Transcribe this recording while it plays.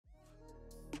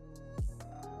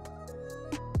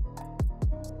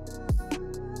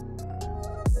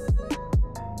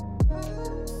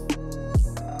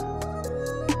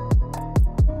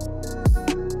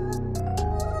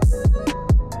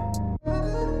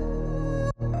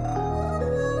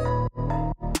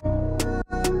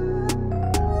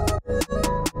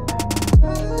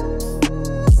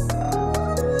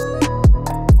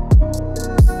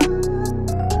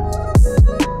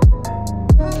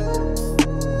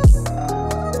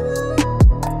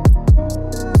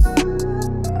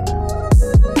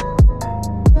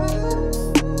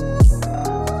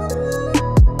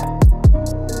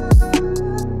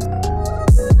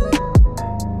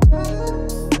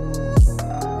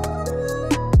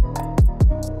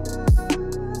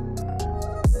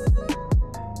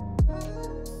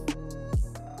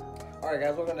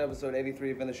episode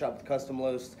 83 of In the Shop with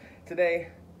CUSTOMLOWZ. Today,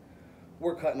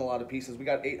 we're cutting a lot of pieces. We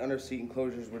got 8 underseat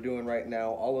enclosures we're doing right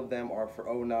now. All of them are for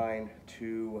 09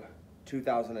 to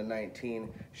 2019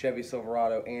 Chevy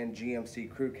Silverado and GMC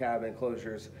crew cab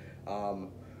enclosures.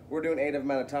 We're doing 8 of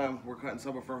them at a time. We're cutting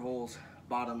subwoofer holes,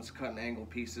 bottoms, cutting angle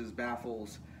pieces,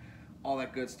 baffles, all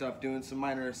that good stuff, doing some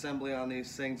minor assembly on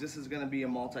these things. This is going to be a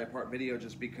multi-part video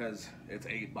just because it's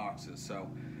 8 boxes. So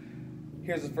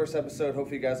here's the first episode.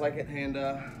 Hopefully you guys like it, and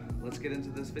let's get into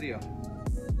this video.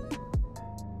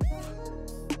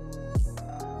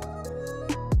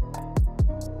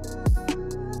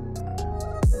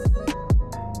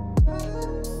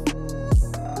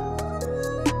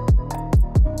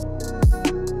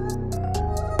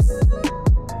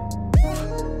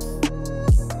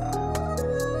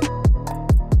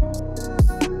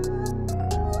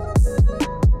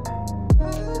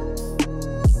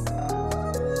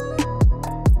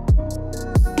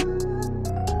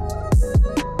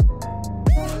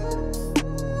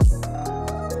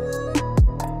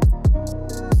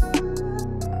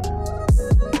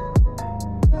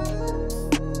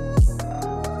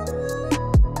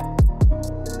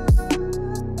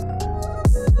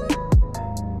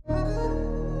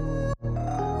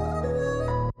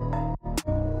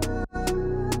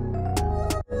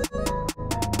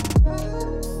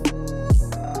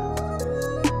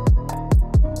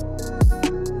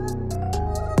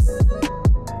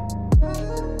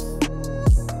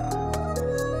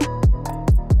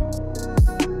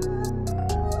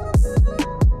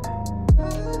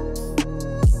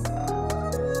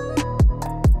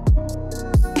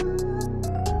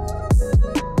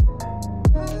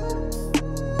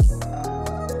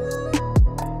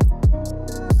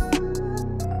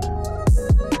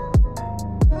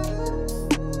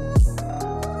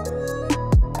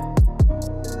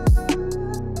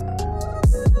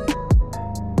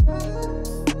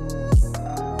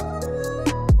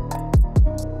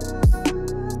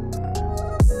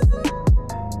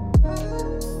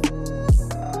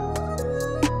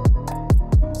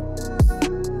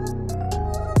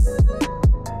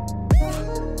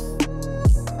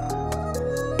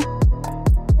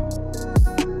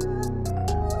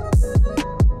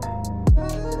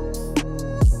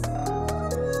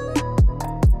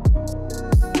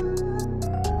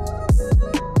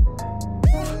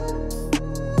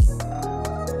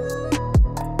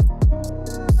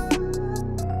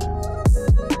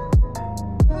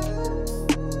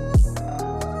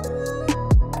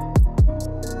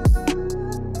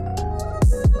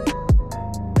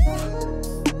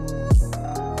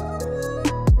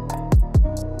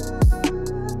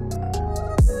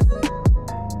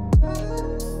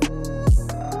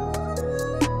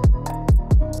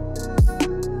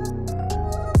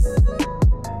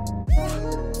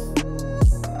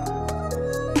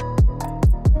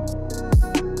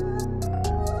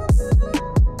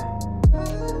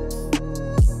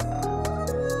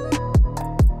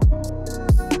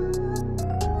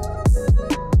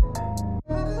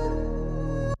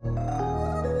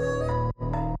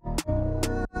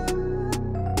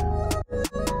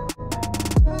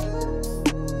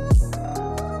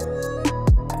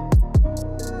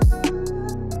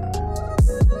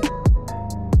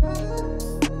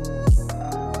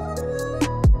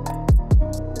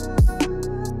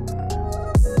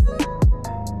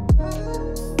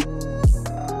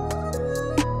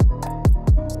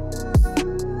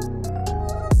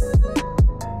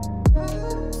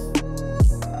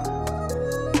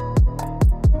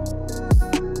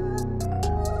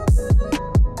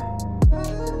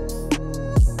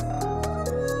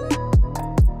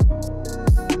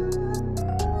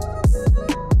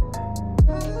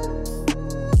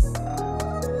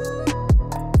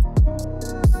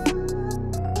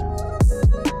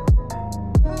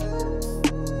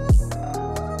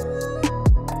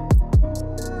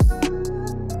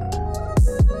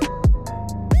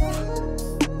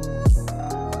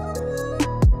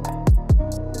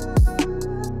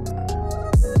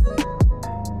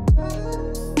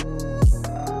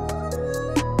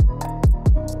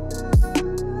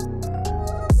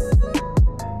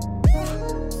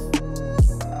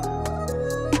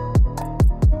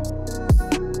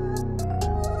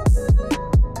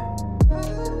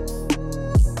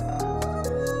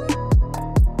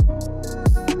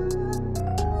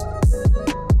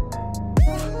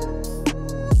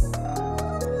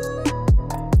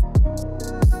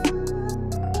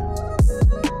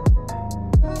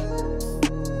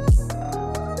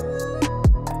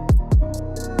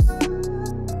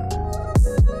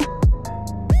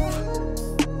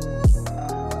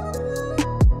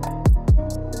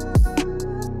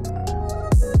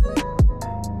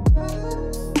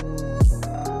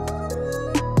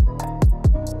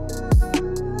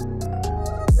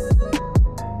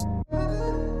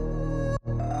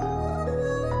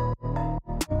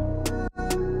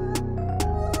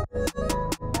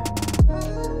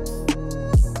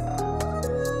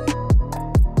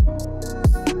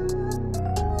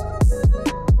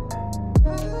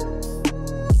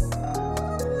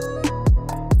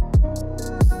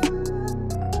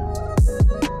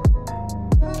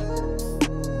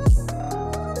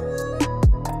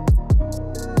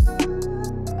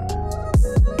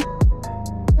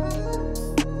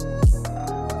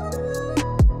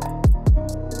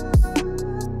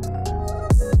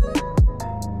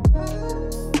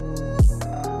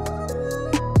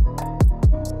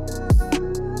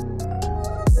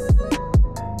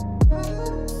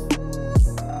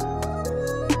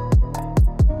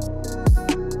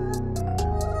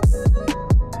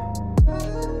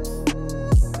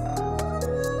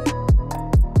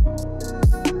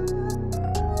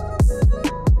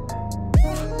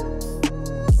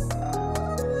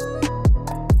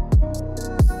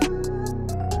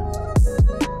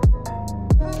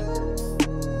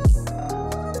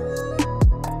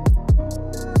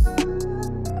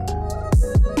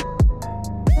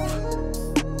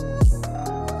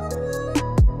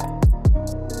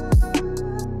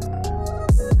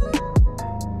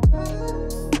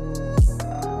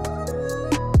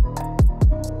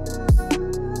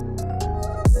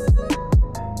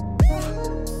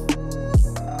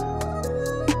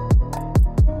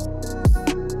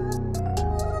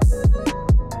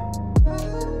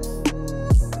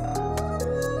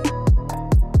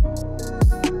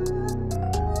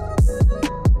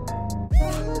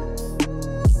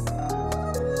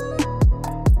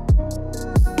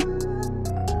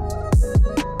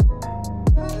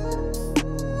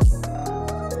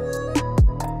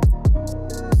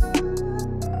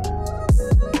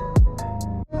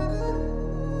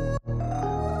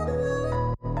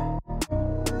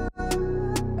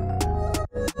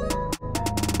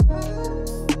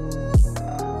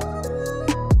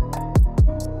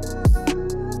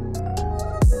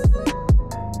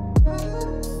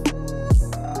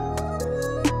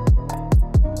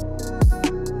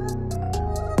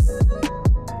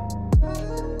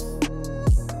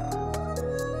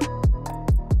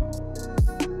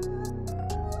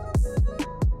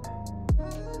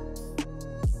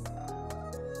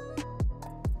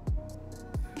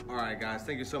 guys,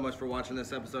 thank you so much for watching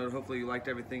this episode. Hopefully you liked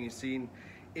everything you've seen.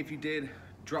 If you did,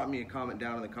 drop me a comment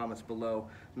down in the comments below.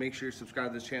 Make sure you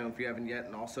subscribe to this channel if you haven't yet,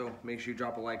 and also make sure you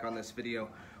drop a like on this video.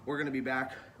 We're gonna be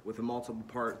back with a multiple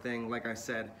part thing. Like I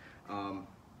said,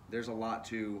 there's a lot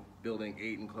to building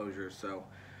 8 enclosures, so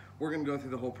we're gonna go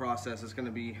through the whole process. It's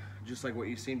gonna be just like what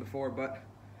you've seen before, but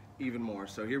even more.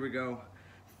 So here we go.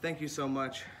 Thank you so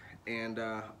much, and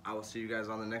I will see you guys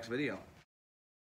on the next video.